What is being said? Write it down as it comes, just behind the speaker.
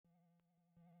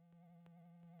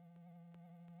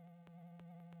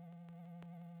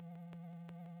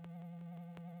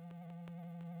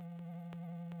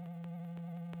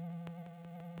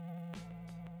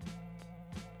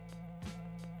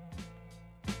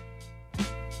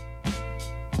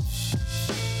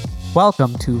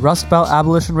Welcome to Rust Belt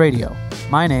Abolition Radio.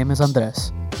 My name is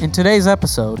Andres. In today's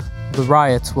episode, the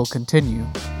riots will continue.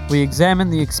 We examine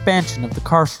the expansion of the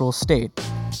carceral state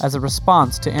as a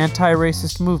response to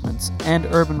anti-racist movements and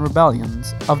urban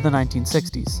rebellions of the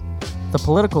 1960s, the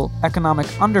political,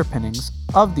 economic underpinnings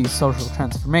of these social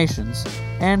transformations,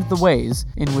 and the ways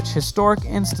in which historic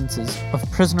instances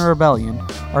of prisoner rebellion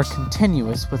are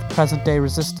continuous with present-day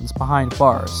resistance behind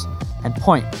bars and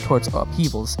point towards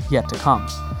upheavals yet to come.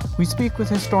 We speak with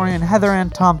historian Heather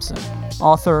Ann Thompson,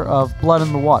 author of Blood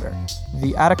in the Water,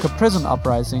 the Attica Prison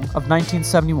Uprising of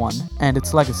 1971 and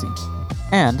its Legacy,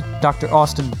 and Dr.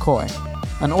 Austin McCoy,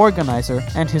 an organizer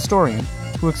and historian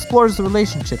who explores the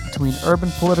relationship between urban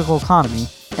political economy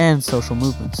and social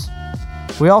movements.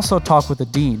 We also talk with a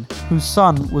dean whose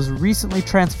son was recently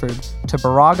transferred to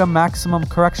Baraga Maximum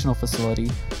Correctional Facility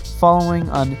following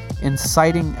an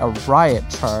inciting a riot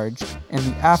charge in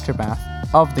the aftermath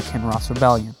of the Kinross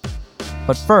Rebellion.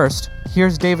 But first,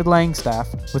 here's David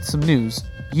Langstaff with some news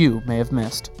you may have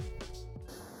missed.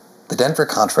 The Denver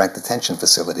Contract Detention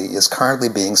Facility is currently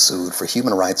being sued for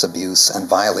human rights abuse and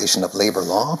violation of labor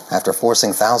law after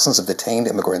forcing thousands of detained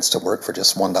immigrants to work for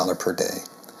just $1 per day.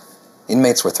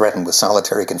 Inmates were threatened with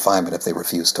solitary confinement if they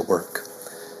refused to work.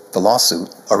 The lawsuit,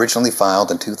 originally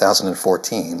filed in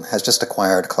 2014, has just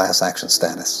acquired class action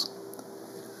status.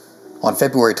 On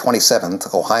February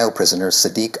 27th, Ohio prisoners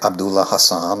Sadiq Abdullah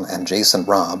Hassan and Jason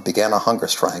Robb began a hunger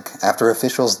strike after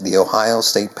officials at the Ohio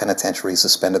State Penitentiary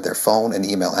suspended their phone and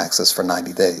email access for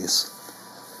 90 days.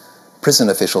 Prison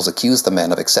officials accused the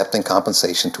men of accepting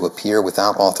compensation to appear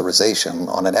without authorization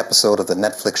on an episode of the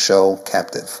Netflix show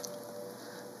Captive.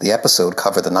 The episode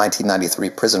covered the 1993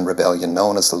 prison rebellion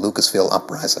known as the Lucasville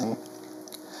Uprising.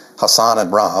 Hassan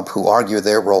and Robb, who argue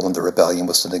their role in the rebellion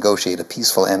was to negotiate a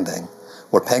peaceful ending,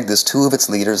 were pegged as two of its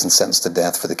leaders and sentenced to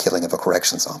death for the killing of a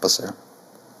corrections officer.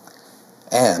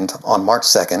 And, on March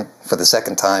 2nd, for the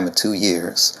second time in 2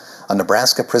 years, a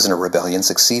Nebraska prisoner rebellion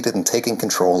succeeded in taking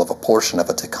control of a portion of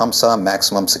a Tecumseh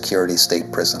maximum security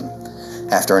state prison,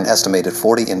 after an estimated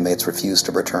 40 inmates refused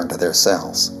to return to their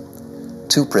cells.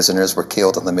 2 prisoners were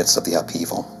killed in the midst of the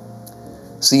upheaval.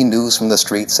 See news from the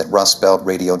streets at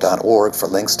rustbeltradio.org for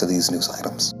links to these news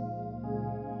items.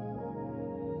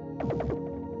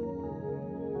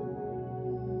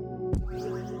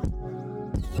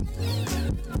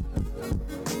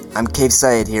 I'm Cave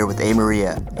Syed here with A.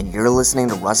 Maria, and you're listening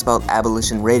to Rust Belt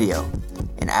Abolition Radio,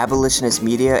 an abolitionist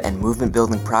media and movement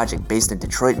building project based in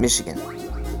Detroit, Michigan.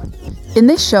 In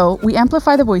this show, we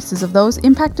amplify the voices of those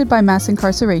impacted by mass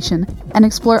incarceration and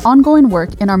explore ongoing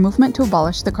work in our movement to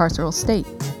abolish the carceral state.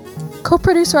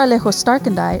 Co-producer Alejo Stark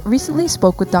and I recently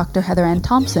spoke with Dr. Heather Ann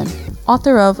Thompson,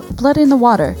 author of Blood in the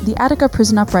Water, the Attica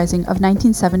Prison Uprising of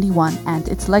 1971 and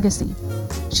its Legacy.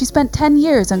 She spent 10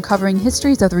 years uncovering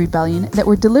histories of the rebellion that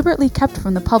were deliberately kept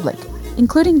from the public,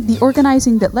 including the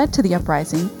organizing that led to the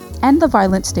uprising and the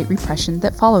violent state repression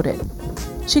that followed it.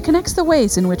 She connects the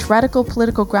ways in which radical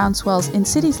political groundswells in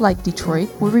cities like Detroit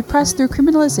were repressed through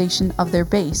criminalization of their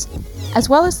base, as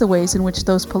well as the ways in which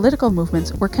those political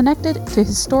movements were connected to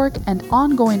historic and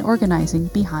ongoing organizing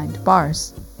behind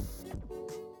bars.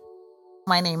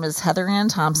 My name is Heather Ann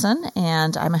Thompson,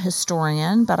 and I'm a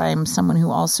historian, but I'm someone who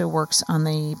also works on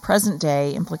the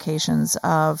present-day implications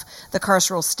of the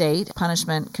carceral state,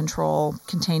 punishment, control,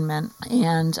 containment,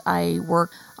 and I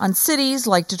work on cities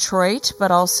like Detroit, but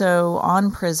also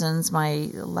on prisons. My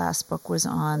last book was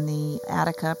on the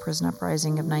Attica Prison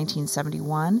Uprising of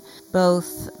 1971,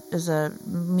 both as a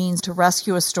means to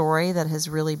rescue a story that has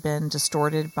really been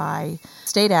distorted by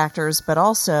state actors, but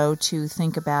also to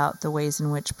think about the ways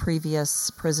in which previous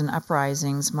prison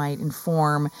uprisings might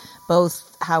inform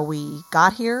both how we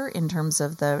got here in terms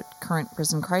of the current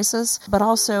prison crisis, but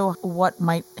also what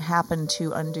might happen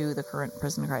to undo the current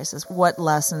prison crisis, what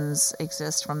lessons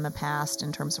exist from the past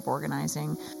in terms of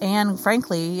organizing, and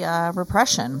frankly,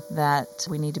 repression that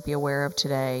we need to be aware of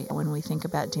today when we think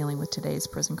about dealing with today's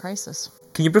prison crisis.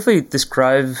 Can you briefly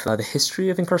describe the history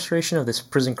of incarceration, of this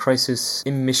prison crisis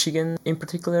in Michigan in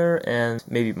particular, and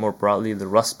maybe more broadly the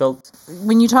Rust Belt?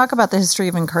 When you talk about the history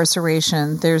of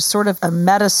incarceration, there's sort of a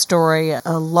meta story,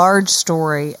 a large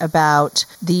story about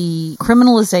the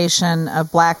criminalization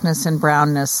of blackness and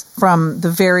brownness from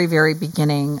the very, very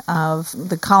beginning of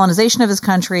the colonization of this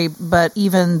country, but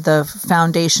even the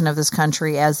foundation of this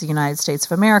country as the United States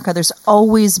of America. There's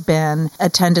always been a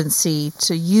tendency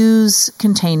to use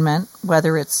containment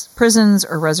whether it's prisons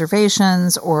or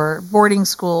reservations or boarding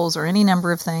schools or any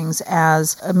number of things,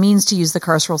 as a means to use the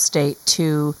carceral state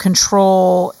to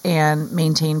control and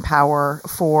maintain power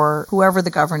for whoever the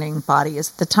governing body is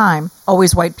at the time.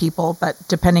 Always white people, but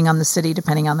depending on the city,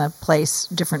 depending on the place,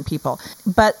 different people.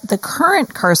 But the current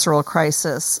carceral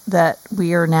crisis that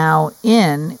we are now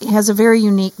in has a very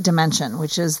unique dimension,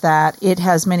 which is that it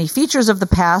has many features of the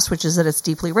past, which is that it's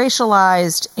deeply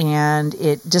racialized and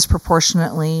it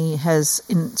disproportionately has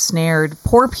ensnared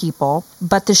poor people.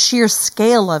 But the sheer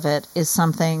scale of it is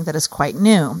something that is quite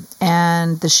new.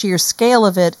 And the sheer scale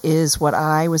of it is what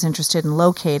I was interested in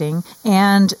locating.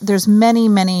 And there's many,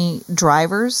 many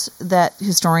drivers that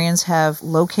historians have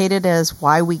located as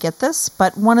why we get this.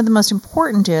 But one of the most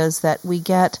important is that we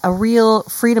get a real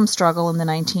freedom struggle in the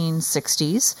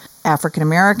 1960s. African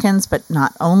Americans, but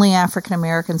not only African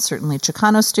Americans, certainly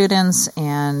Chicano students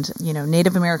and,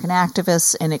 Native American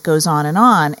activists, and it goes on.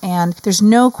 And there's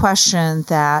no question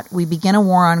that we begin a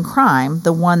war on crime,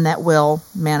 the one that will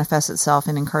manifest itself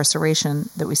in incarceration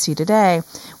that we see today.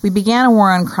 We began a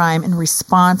war on crime in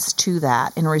response to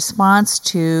that, in response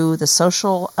to the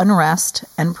social unrest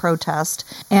and protest.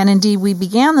 And indeed, we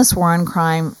began this war on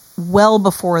crime well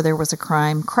before there was a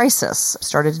crime crisis. It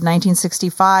started in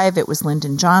 1965. It was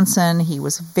Lyndon Johnson. He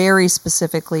was very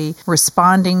specifically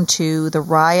responding to the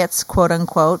riots, quote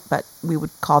unquote, but we would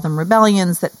call them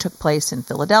rebellions that took place in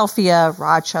Philadelphia,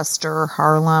 Rochester,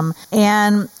 Harlem.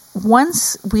 And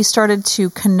once we started to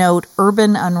connote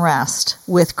urban unrest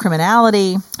with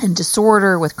criminality and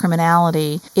disorder with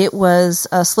criminality, it was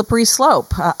a slippery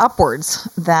slope upwards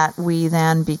that we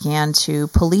then began to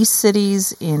police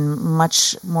cities in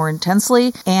much more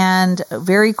intensely. And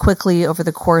very quickly over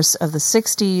the course of the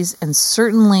 60s, and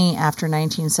certainly after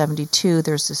 1972,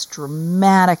 there's this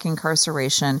dramatic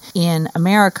incarceration in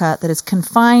America that is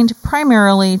confined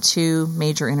primarily to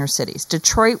major inner cities.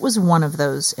 Detroit was one of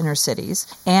those inner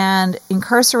cities. And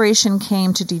incarceration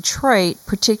came to Detroit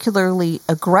particularly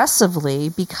aggressively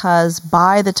because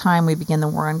by the time we begin the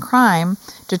war on crime,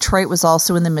 Detroit was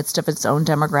also in the midst of its own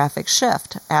demographic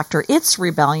shift. After its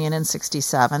rebellion in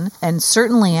 67, and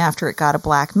certainly after it got a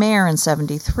black mayor in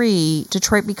 73,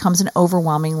 Detroit becomes an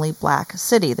overwhelmingly black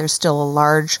city. There's still a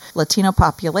large Latino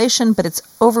population, but it's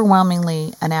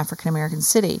overwhelmingly an African American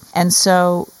city. And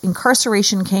so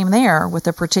incarceration came there with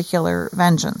a particular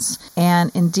vengeance.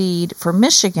 And indeed, for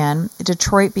Michigan,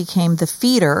 Detroit became the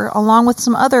feeder, along with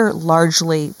some other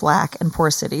largely black and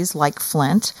poor cities like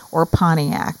Flint or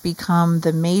Pontiac, become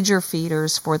the major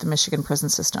feeders for the Michigan prison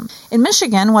system. In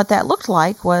Michigan, what that looked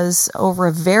like was over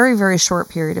a very, very short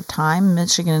period of time,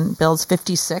 Michigan builds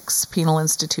 56 penal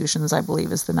institutions, I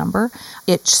believe is the number.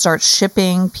 It starts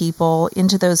shipping people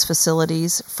into those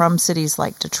facilities from cities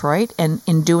like Detroit, and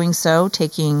in doing so,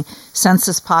 taking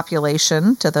census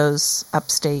population to those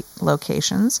upstate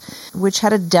locations, which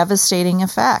had a devastating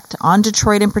effect on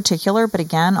Detroit in particular, but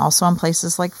again, also on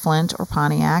places like Flint or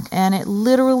Pontiac. And it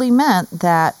literally meant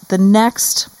that the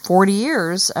next 40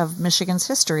 years of Michigan's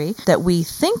history that we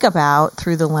think about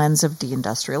through the lens of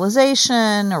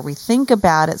deindustrialization, or we think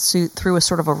about it through a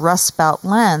sort of a Rust Belt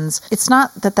lens. It's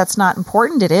not that that's not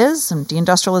important. It is, and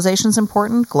deindustrialization is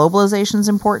important, globalization is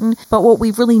important. But what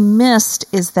we've really missed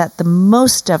is that the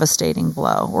most devastating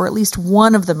blow, or at least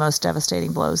one of the most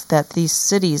devastating blows that these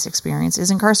cities experience,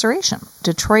 is incarceration.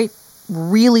 Detroit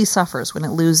really suffers when it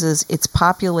loses its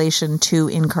population to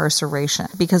incarceration,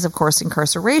 because of course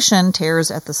incarceration tears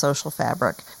at the social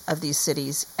fabric of these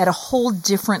cities at a whole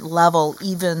different level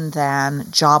even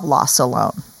than job loss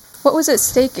alone. What was at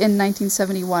stake in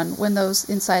 1971 when those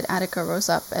inside Attica rose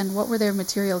up, and what were their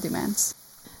material demands?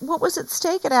 What was at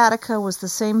stake at Attica was the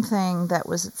same thing that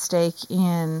was at stake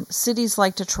in cities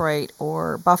like Detroit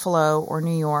or Buffalo or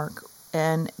New York,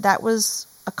 and that was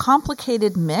a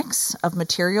complicated mix of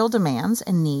material demands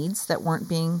and needs that weren't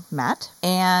being met,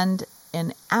 and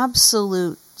an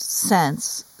absolute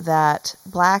sense that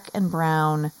black and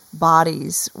brown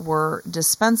bodies were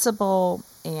dispensable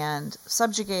and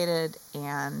subjugated,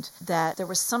 and that there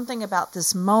was something about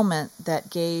this moment that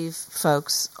gave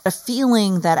folks a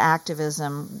feeling that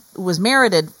activism was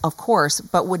merited, of course,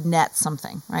 but would net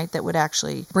something, right? That would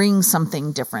actually bring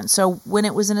something different. So when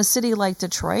it was in a city like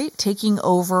Detroit, taking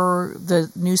over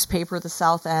the newspaper, the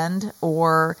South End,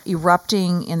 or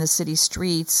erupting in the city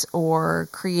streets, or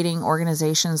creating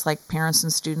organizations like Parents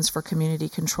and Students for Community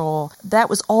Control,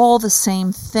 that was all the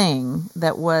same thing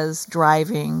that was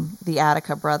driving the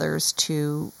Attica brothers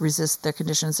to resist the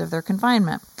conditions of their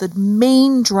confinement. The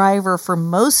main driver for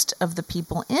most of the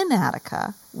people in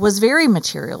Attica was very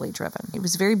materially driven. It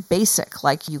was very basic,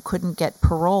 like you couldn't get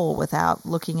parole without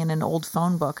looking in an old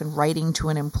phone book and writing to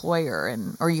an employer,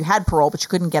 or you had parole, but you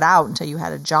couldn't get out until you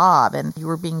had a job, and you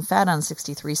were being fed on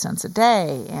 63 cents a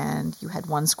day, and you had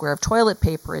 1 square of toilet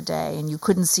paper a day, and you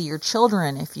couldn't see your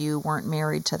children if you weren't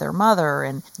married to their mother,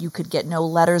 and you could get no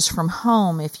letters from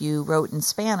home if you wrote in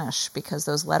Spanish because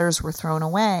those letters were thrown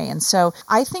away. And so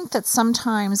I think that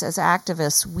sometimes as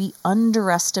activists, we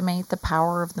underestimate the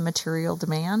power of the material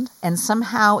demand, and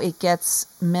somehow it gets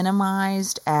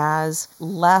minimized as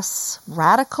less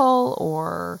radical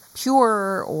or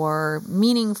pure or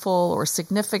meaningful or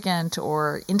significant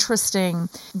or interesting.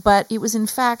 But it was in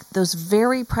fact those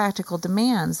very practical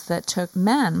demands that took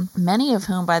men, many of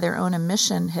whom by their own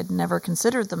admission had never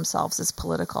considered themselves as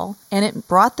political, and it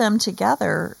brought them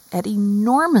together at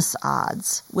enormous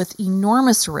odds with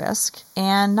enormous risk,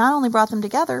 and not only brought them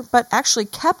together, but actually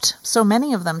kept so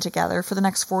many of them together for the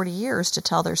next 40 years to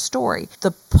tell their story.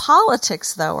 The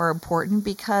politics, though, are important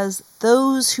because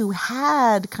those who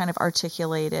had kind of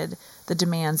articulated the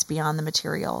demands beyond the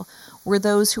material were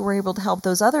those who were able to help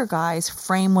those other guys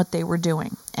frame what they were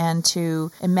doing and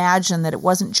to imagine that it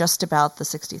wasn't just about the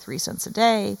 63 cents a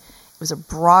day. It was a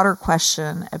broader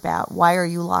question about why are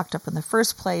you locked up in the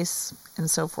first place, and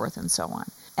so forth and so on.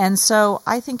 And so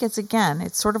I think it's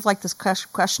sort of like this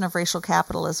question of racial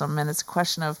capitalism, and it's a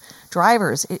question of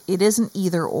drivers. It isn't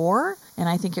either or, and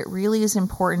I think it really is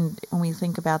important when we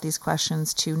think about these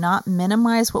questions to not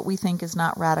minimize what we think is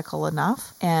not radical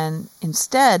enough, and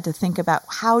instead to think about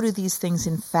how do these things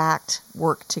in fact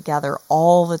work together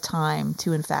all the time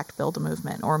to in fact build a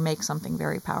movement or make something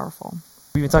very powerful.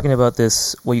 We've been talking about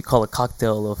this, what you call a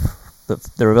cocktail of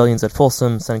the rebellions at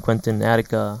Folsom, San Quentin,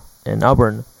 Attica, and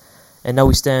Auburn. And now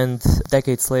we stand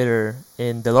decades later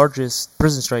in the largest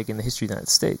prison strike in the history of the United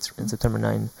States, in September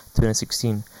 9,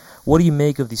 2016. What do you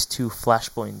make of these two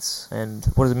flashpoints, and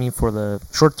what does it mean for the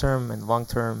short term and long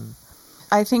term?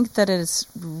 I think that it is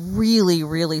really,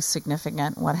 really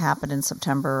significant what happened in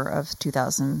September of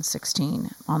 2016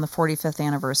 on the 45th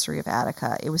anniversary of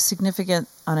Attica. It was significant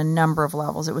on a number of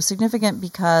levels. It was significant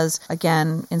because,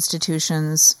 again,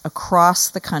 institutions across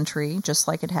the country, just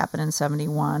like it happened in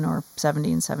 71 or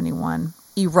 70 and 71,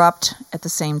 erupt at the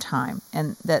same time,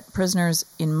 and that prisoners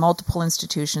in multiple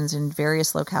institutions in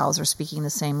various locales are speaking the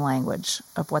same language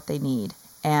of what they need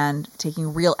and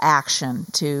taking real action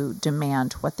to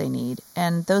demand what they need.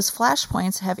 And those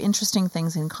flashpoints have interesting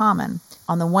things in common.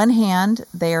 On the one hand,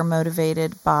 they are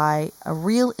motivated by a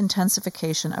real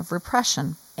intensification of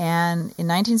repression. And in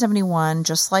 1971,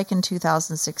 just like in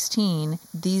 2016,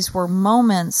 these were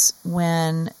moments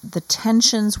when the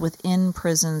tensions within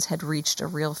prisons had reached a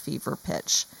real fever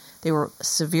pitch. They were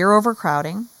severe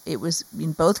overcrowding. It was,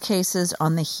 in both cases,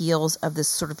 on the heels of this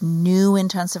sort of new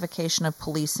intensification of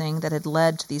policing that had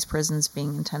led to these prisons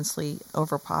being intensely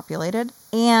overpopulated.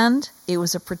 And it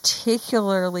was a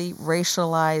particularly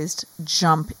racialized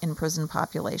jump in prison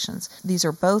populations. These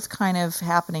are both kind of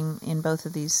happening in both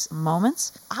of these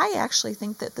moments. I actually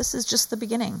think that this is just the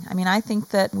beginning. I mean, I think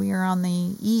that we are on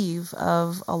the eve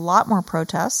of a lot more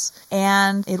protests,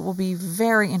 and it will be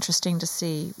very interesting to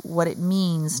see what it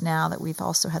means now that we've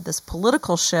also had this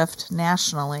political shift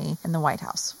nationally in the White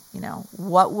House.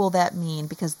 What will that mean?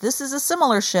 Because this is a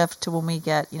similar shift to when we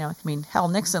get, hell,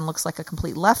 Nixon looks like a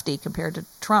complete lefty compared to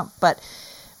Trump, but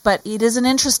it is an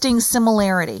interesting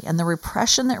similarity. And the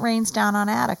repression that rains down on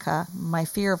Attica, my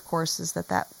fear, of course, is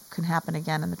that can happen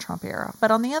again in the Trump era.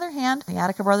 But on the other hand, the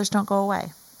Attica brothers don't go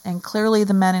away. And clearly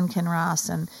the men in Kinross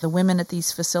and the women at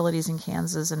these facilities in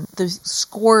Kansas and the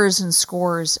scores and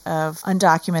scores of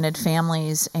undocumented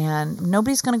families, and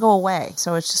nobody's going to go away.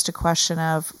 So it's just a question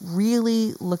of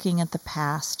really looking at the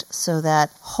past so that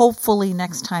hopefully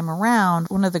next time around,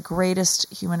 one of the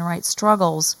greatest human rights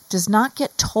struggles does not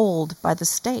get told by the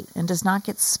state and does not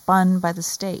get spun by the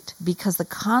state, because the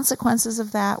consequences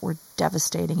of that were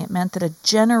devastating. It meant that a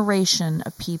generation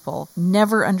of people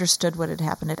never understood what had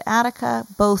happened at Attica,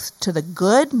 both to the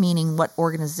good, meaning what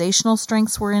organizational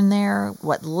strengths were in there,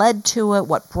 what led to it,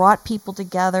 what brought people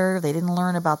together. They didn't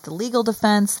learn about the legal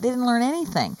defense. They didn't learn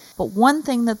anything. But one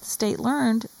thing that the state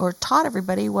learned or taught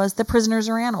everybody was that prisoners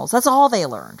are animals. That's all they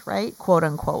learned, right? Quote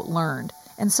unquote learned.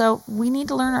 And so we need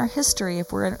to learn our history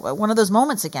if we're in one of those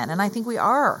moments again. And I think we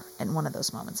are in one of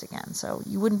those moments again. So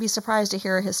you wouldn't be surprised to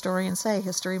hear a historian say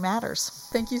history matters.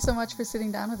 Thank you so much for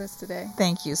sitting down with us today.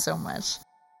 Thank you so much.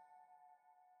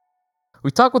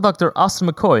 We talked with Dr. Austin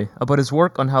McCoy about his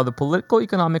work on how the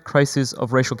political-economic crisis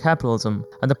of racial capitalism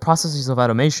and the processes of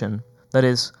automation, that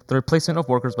is, the replacement of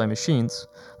workers by machines,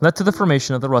 led to the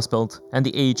formation of the Rust Belt and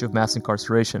the age of mass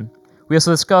incarceration. We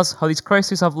also discuss how these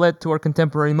crises have led to our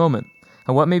contemporary moment,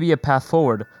 and what may be a path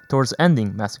forward towards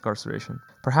ending mass incarceration.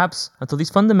 Perhaps, until these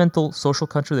fundamental social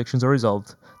contradictions are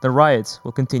resolved, the riots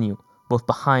will continue, both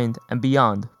behind and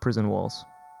beyond prison walls.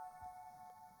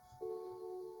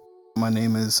 My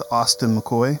name is Austin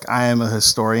McCoy. I am a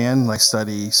historian. I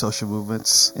study social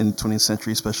movements in the 20th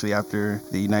century, especially after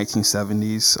the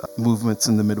 1970s, movements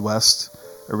in the Midwest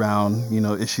around,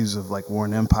 issues of like war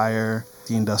and empire,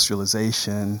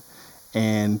 deindustrialization,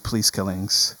 and police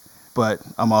killings. But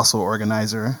I'm also an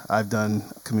organizer. I've done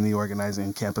community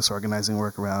organizing, campus organizing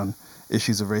work around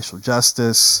issues of racial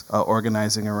justice,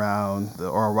 organizing around the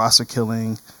Oral Roster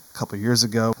killing a couple of years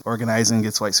ago, organizing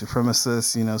against white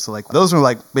supremacists, so like those are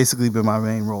like basically been my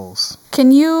main roles.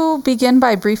 Can you begin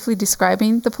by briefly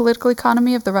describing the political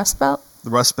economy of the Rust Belt? The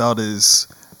Rust Belt is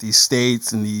these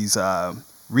states and these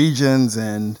regions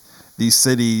and these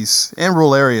cities and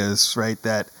rural areas, right,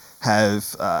 that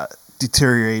have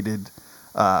deteriorated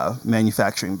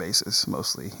manufacturing bases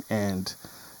mostly. And,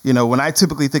 when I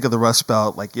typically think of the Rust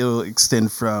Belt, like it'll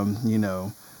extend from,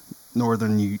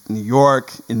 northern New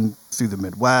York and through the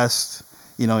Midwest,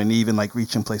 and even like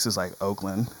reaching places like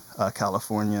Oakland,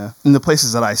 California. In the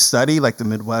places that I study, like the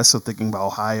Midwest, so thinking about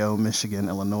Ohio, Michigan,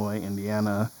 Illinois,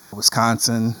 Indiana,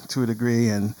 Wisconsin to a degree,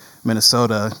 and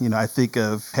Minnesota, I think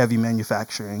of heavy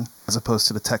manufacturing as opposed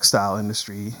to the textile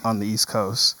industry on the East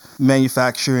Coast.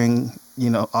 Manufacturing,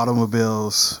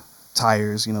 automobiles,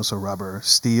 tires, so rubber,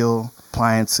 steel,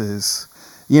 appliances,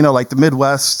 like the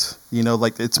Midwest,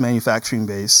 like its manufacturing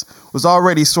base was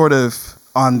already sort of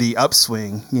on the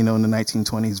upswing, in the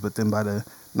 1920s, but then by the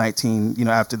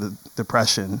after the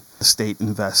Depression, the state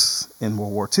invests in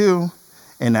World War II,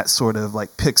 and that sort of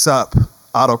like picks up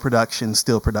auto production,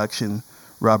 steel production,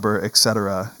 rubber,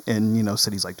 etc. in,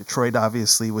 cities like Detroit,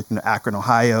 obviously, with Akron,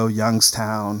 Ohio,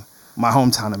 Youngstown, my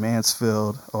hometown of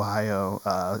Mansfield, Ohio.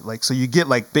 So you get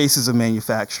like bases of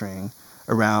manufacturing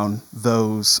around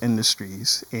those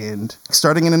industries. And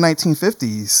starting in the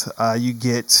 1950s, you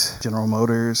get General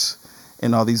Motors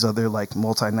and all these other like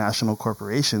multinational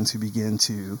corporations who begin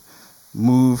to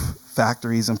move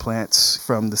factories and plants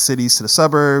from the cities to the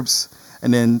suburbs,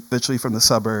 and then eventually from the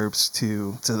suburbs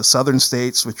to the southern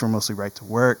states, which were mostly right to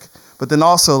work. But then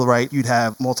also, right, you'd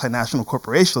have multinational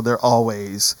corporations, so they're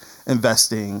always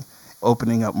investing,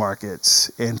 opening up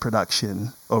markets and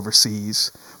production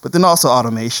overseas. But then also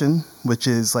automation, which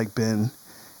has like been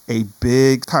a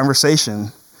big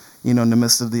conversation, in the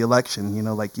midst of the election.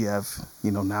 Like you have,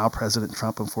 now President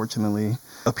Trump, unfortunately,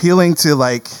 appealing to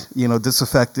like,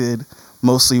 disaffected,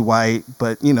 mostly white,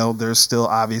 but, there's still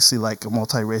obviously like a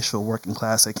multiracial working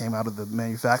class that came out of the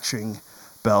manufacturing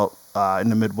belt in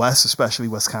the Midwest, especially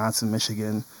Wisconsin,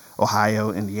 Michigan,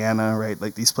 Ohio, Indiana, right?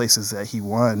 Like these places that he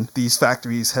won. These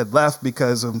factories had left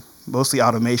because of mostly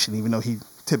automation, even though he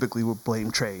typically would blame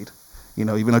trade.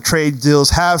 Even though trade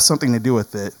deals have something to do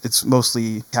with it, it's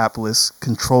mostly capitalists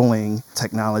controlling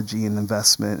technology and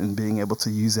investment and being able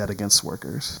to use that against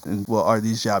workers. And well, are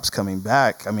these jobs coming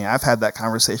back? I mean, I've had that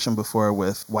conversation before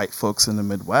with white folks in the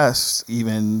Midwest.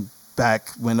 Even back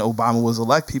when Obama was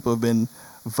elected, people have been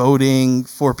voting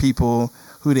for people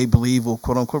who they believe will,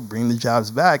 quote unquote, bring the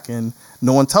jobs back. And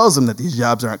no one tells them that these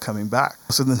jobs aren't coming back.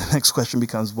 So then the next question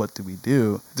becomes, what do we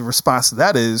do? The response to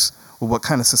that is, well, what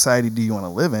kind of society do you want to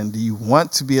live in? Do you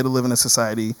want to be able to live in a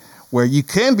society where you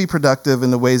can be productive in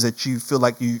the ways that you feel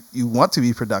like you want to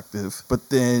be productive, but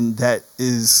then that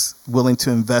is willing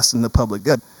to invest in the public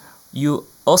good? You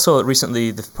also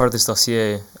recently, part of this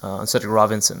dossier on Cedric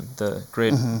Robinson, the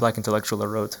great black intellectual that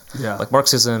wrote like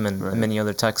Marxism and many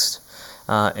other texts.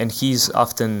 And he's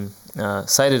often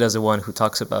cited as the one who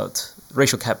talks about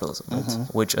racial capitalism, right?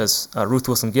 Which, as Ruth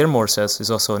Wilson Gilmore says, is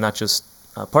also not just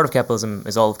part of capitalism,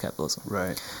 is all of capitalism.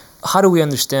 Right. How do we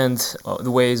understand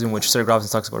the ways in which Cedric Robinson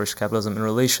talks about racial capitalism in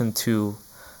relation to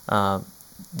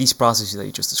these processes that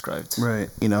you just described? Right.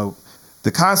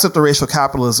 The concept of racial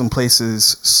capitalism places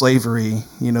slavery,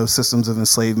 systems of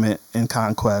enslavement and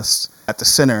conquest at the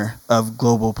center of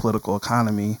global political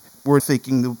economy. We're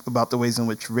thinking about the ways in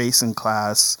which race and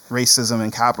class, racism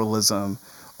and capitalism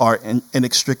are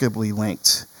inextricably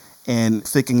linked, and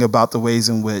thinking about the ways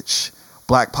in which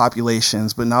black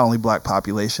populations, but not only black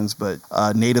populations, but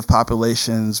native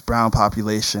populations, brown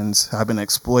populations have been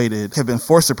exploited, have been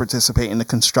forced to participate in the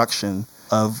construction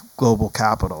of global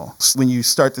capital. When you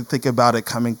start to think about it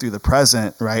coming through the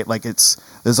present, right, like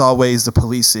there's always the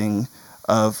policing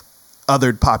of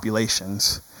othered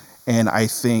populations. And I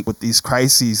think with these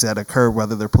crises that occur,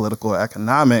 whether they're political or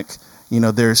economic,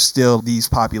 there's still these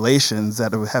populations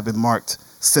that have been marked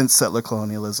since settler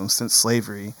colonialism, since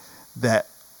slavery, that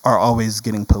are always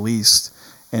getting policed.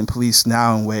 and police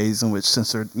now in ways in which,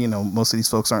 since they're, most of these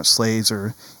folks aren't slaves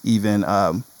or even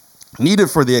needed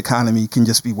for the economy, can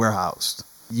just be warehoused.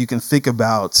 You can think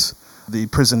about the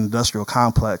prison industrial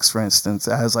complex, for instance,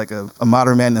 as like a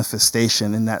modern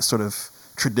manifestation in that sort of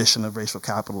tradition of racial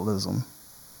capitalism.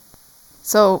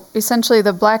 So essentially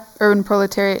the black urban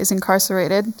proletariat is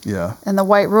incarcerated. Yeah. And the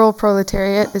white rural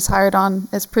proletariat is hired on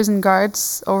as prison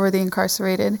guards over the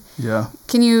incarcerated. Yeah.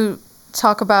 Can you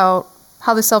talk about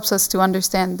how this helps us to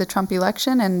understand the Trump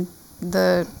election and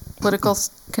the political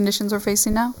conditions we're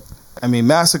facing now? I mean,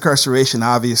 mass incarceration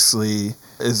obviously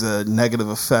is a negative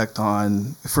effect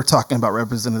on, if we're talking about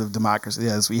representative democracy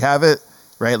as we have it,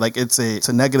 right? Like it's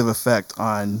a negative effect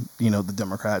on, the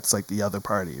Democrats, like the other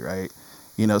party, right?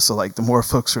 So like the more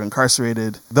folks are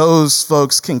incarcerated, those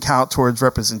folks can count towards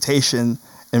representation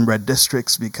in red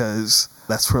districts because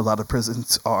that's where a lot of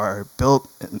prisons are built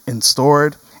and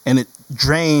stored. And it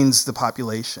drains the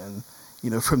population,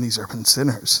 from these urban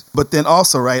centers. But then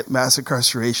also, right, mass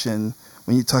incarceration,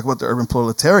 when you talk about the urban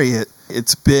proletariat,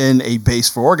 it's been a base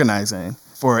for organizing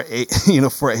for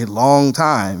a long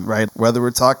time, right? Whether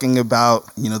we're talking about,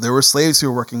 there were slaves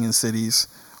who were working in cities,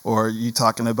 or you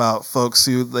talking about folks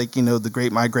who, like, the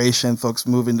Great Migration, folks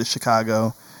moving to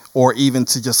Chicago, or even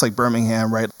to just like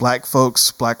Birmingham, right? Black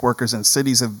folks, black workers in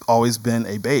cities have always been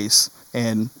a base.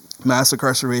 And mass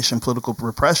incarceration, political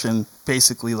repression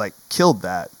basically like killed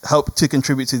that, helped to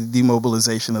contribute to the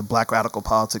demobilization of black radical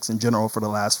politics in general for the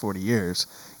last 40 years.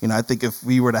 I think if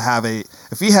we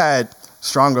had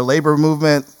stronger labor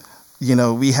movement,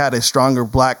 we had a stronger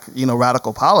black,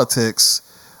 radical politics,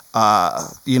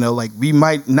 like we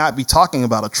might not be talking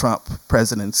about a Trump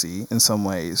presidency in some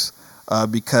ways,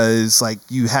 because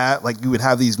you would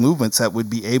have these movements that would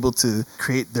be able to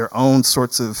create their own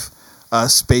sorts of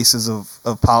spaces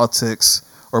of politics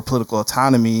or political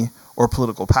autonomy or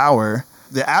political power.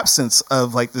 The absence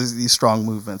of like these strong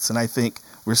movements, and I think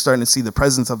we're starting to see the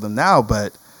presence of them now,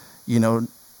 but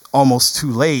almost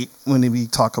too late when we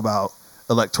talk about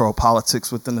electoral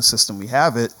politics within the system we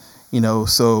have it.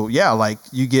 So yeah, like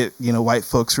you get, white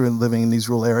folks who are living in these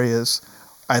rural areas,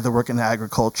 either working in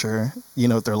agriculture,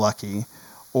 if they're lucky,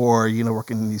 or,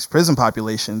 working in these prison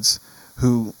populations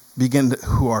who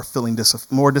are feeling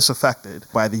more disaffected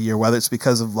by the year, whether it's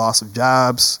because of loss of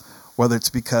jobs, whether it's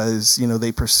because,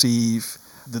 they perceive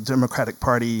the Democratic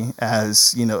Party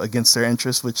as, against their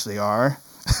interests, which they are,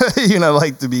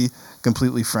 like to be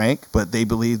completely frank, but they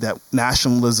believe that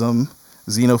nationalism,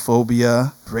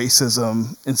 xenophobia,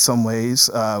 racism in some ways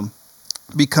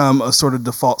become a sort of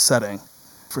default setting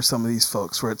for some of these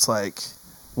folks, where it's like,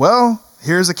 well,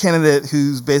 here's a candidate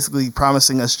who's basically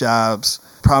promising us jobs,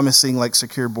 promising like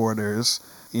secure borders,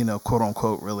 quote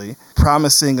unquote, really,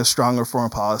 promising a stronger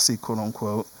foreign policy, quote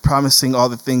unquote, promising all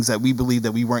the things that we believe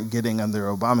that we weren't getting under the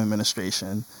Obama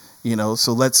administration,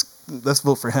 so let's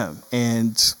vote for him.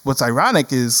 And what's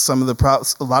ironic is a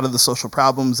lot of the social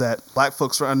problems that black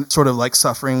folks are sort of like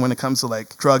suffering when it comes to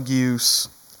like drug use,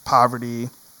 poverty,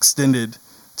 extended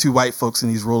to white folks in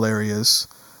these rural areas.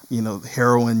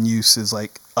 Heroin use is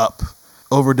like up,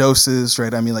 overdoses,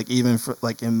 right? I mean, like even for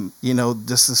like in,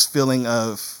 just this feeling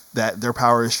of that their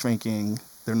power is shrinking,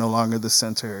 they're no longer the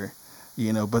center,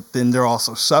 but then they're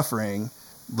also suffering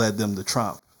led them to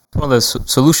Trump. One of the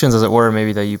solutions, as it were,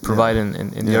 maybe that you provide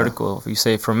in the article, you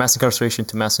say from mass incarceration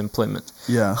to mass employment.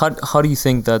 Yeah. How do you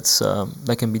think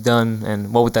that can be done,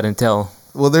 and what would that entail?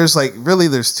 Well,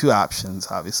 there's two options,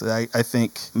 obviously. I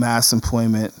think mass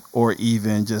employment or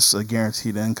even just a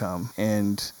guaranteed income.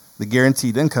 And the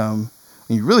guaranteed income,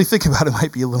 when you really think about it,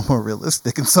 might be a little more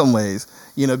realistic in some ways,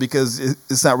 because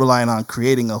it's not relying on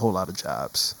creating a whole lot of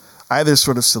jobs. Either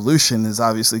sort of solution is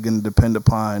obviously going to depend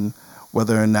upon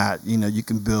whether or not, you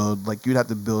can build, like you'd have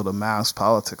to build a mass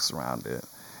politics around it,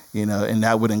 and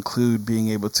that would include being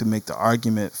able to make the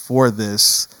argument for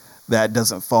this that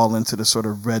doesn't fall into the sort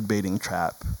of red baiting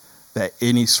trap that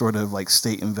any sort of like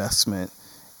state investment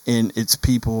in its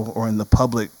people or in the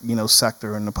public,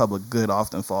 sector and the public good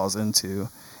often falls into.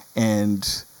 And,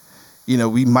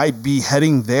 we might be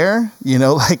heading there,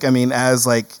 as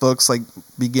like folks like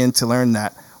begin to learn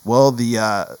that, well,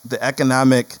 the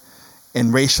economic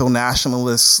and racial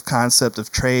nationalist concept of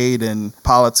trade and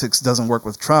politics doesn't work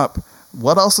with Trump.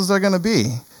 What else is there going to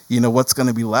be? What's going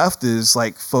to be left is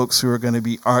like folks who are going to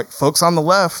be folks on the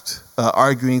left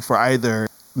arguing for either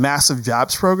massive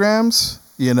jobs programs,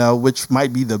 which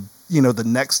might be the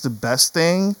next best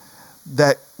thing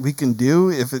that we can do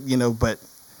if it, but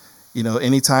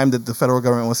anytime that the federal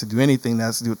government wants to do anything that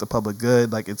has to do with the public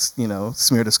good, like it's,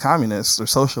 smeared as communists or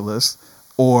socialists,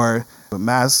 or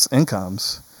mass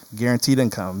incomes, guaranteed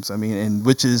incomes. I mean, and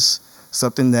which is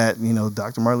something that,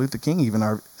 Dr. Martin Luther King even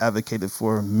advocated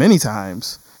for many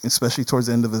times, especially towards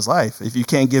the end of his life. If you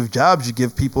can't give jobs, you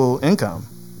give people income.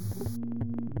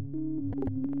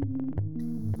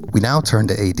 We now turn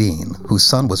to Aideen, whose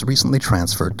son was recently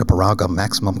transferred to Baraga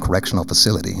Maximum Correctional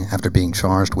Facility after being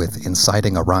charged with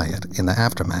inciting a riot in the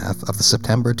aftermath of the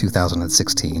September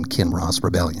 2016 Kinross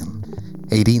Rebellion.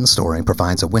 Aideen's story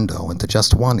provides a window into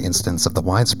just one instance of the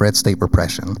widespread state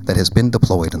repression that has been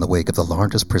deployed in the wake of the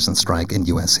largest prison strike in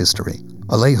U.S. history.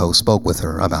 Alejo spoke with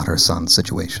her about her son's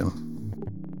situation.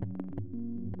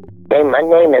 Hey, my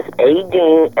name is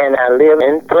Aideen, and I live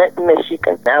in Flint,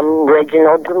 Michigan. I'm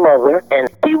Reginald's mother, and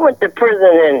he went to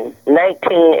prison in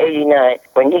 1989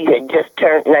 when he had just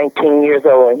turned 19 years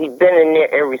old, and he's been in there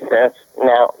ever since.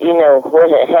 Now,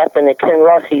 what had happened to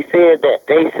Kinross, they said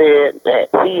that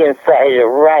he incited a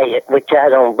riot, which I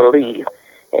don't believe,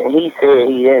 and he said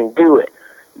he didn't do it.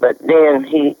 But then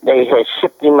they had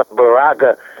shipped him to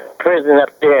Baraga prison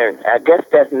up there, and I guess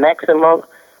that's maximum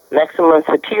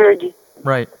security.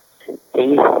 Right.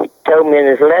 He told me in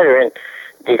his letter in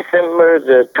December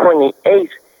the 28th,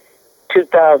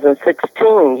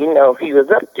 2016, he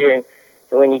was up there. And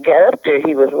when he got up there,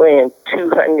 he was weighing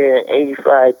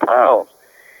 285 pounds.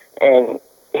 And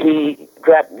he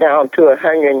dropped down to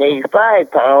 185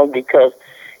 pounds because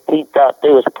he thought they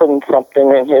was putting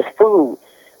something in his food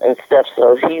and stuff,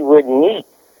 so he wouldn't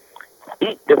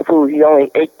eat the food. He only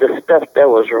ate the stuff that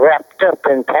was wrapped up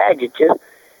in packages.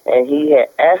 And he had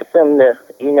asked them to,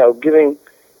 give him,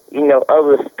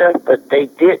 other stuff, but they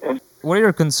didn't. What are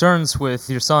your concerns with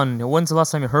your son? When's the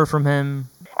last time you heard from him?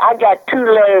 I got 2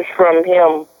 letters from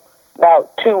him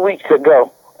about 2 weeks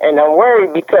ago. And I'm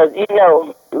worried because, as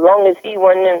long as he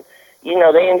wasn't in, they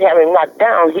didn't have him knocked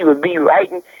down, he would be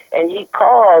writing. And he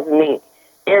calls me.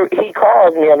 He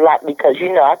calls me a lot because,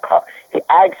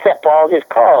 I accept all his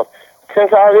calls.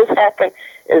 Since all this happened,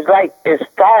 it's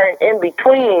far in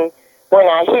between. When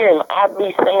I hear him, I'll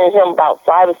be sending him about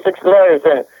 5 or 6 letters,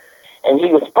 and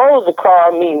he was supposed to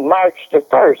call me March the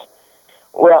 1st.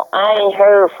 Well, I ain't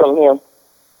heard from him,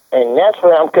 and that's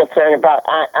what I'm concerned about.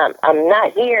 I'm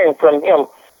not hearing from him.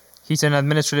 He's an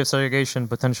administrative segregation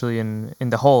potentially in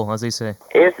the hole, as they say.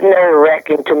 It's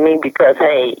nerve-wracking to me because,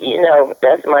 hey,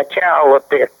 that's my child up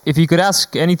there. If you could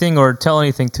ask anything or tell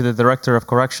anything to the Director of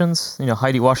Corrections,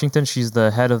 Heidi Washington, she's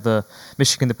the head of the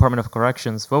Michigan Department of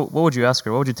Corrections, what would you ask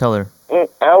her? What would you tell her?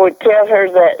 I would tell her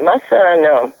that my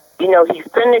son, he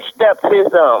finished up his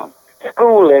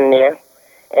school in there,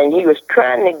 and he was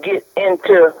trying to get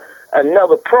into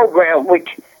another program,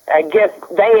 which I guess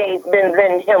they ain't been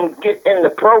letting him get in the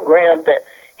program that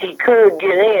he could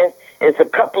get in. It's a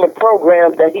couple of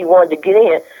programs that he wanted to get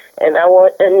in, and I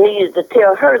needed to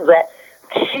tell her that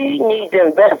she needs to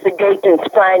investigate and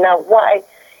find out why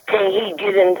can't he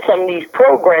get in some of these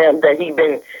programs that he's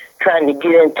been trying to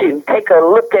get into. Take a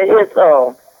look at his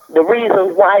the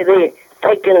reasons why they're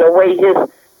taking away his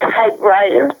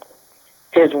typewriter,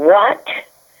 his watch,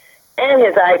 and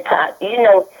his iPod.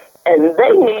 And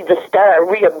they need to start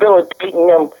rehabilitating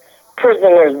them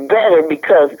prisoners better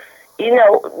because,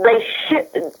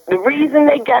 the reason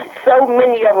they got so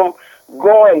many of them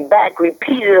going back,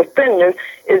 repeated offenders,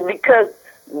 is because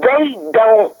they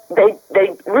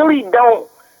really don't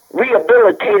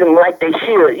rehabilitate them like they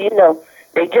should.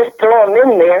 They just throw them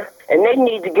in there, and they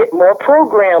need to get more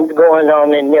programs going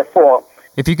on in there for them.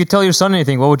 If you could tell your son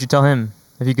anything, what would you tell him?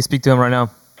 If you could speak to him right now.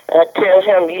 I tell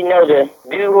him, to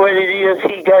do what it is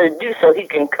he got to do so he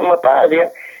can come up out of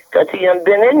there, because he done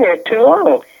been in there too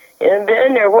long. He done been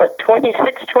in there,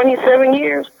 26, 27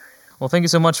 years? Well, thank you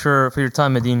so much for your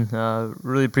time, Aideen.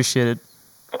 Really appreciate it.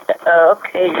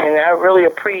 Okay, and I really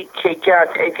appreciate y'all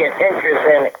taking interest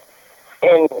in it,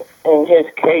 in his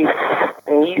case.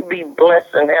 And you be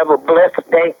blessed and have a blessed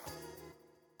day.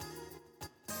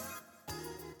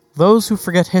 Those who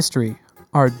forget history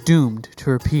are doomed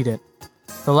to repeat it.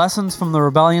 The lessons from the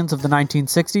rebellions of the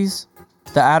 1960s,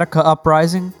 the Attica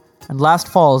Uprising, and last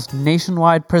fall's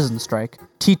nationwide prison strike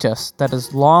teach us that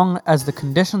as long as the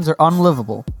conditions are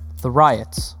unlivable, the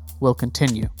riots will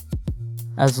continue.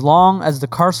 As long as the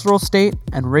carceral state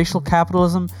and racial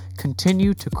capitalism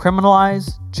continue to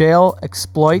criminalize, jail,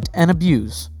 exploit, and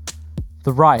abuse,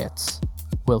 the riots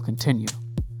will continue.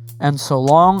 And so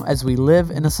long as we live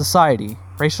in a society,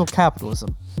 racial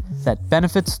capitalism, that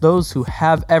benefits those who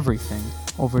have everything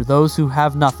over those who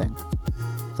have nothing,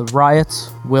 the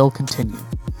riots will continue,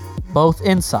 both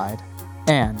inside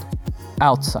and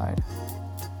outside.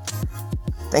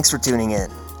 Thanks for tuning in.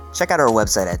 Check out our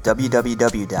website at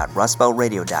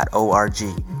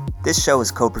www.rustbeltradio.org. This show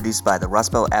is co-produced by the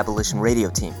Rust Belt Abolition Radio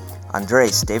Team.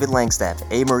 Andres, David Langstaff,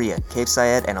 A. Maria, Cave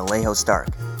Syed, and Alejo Stark.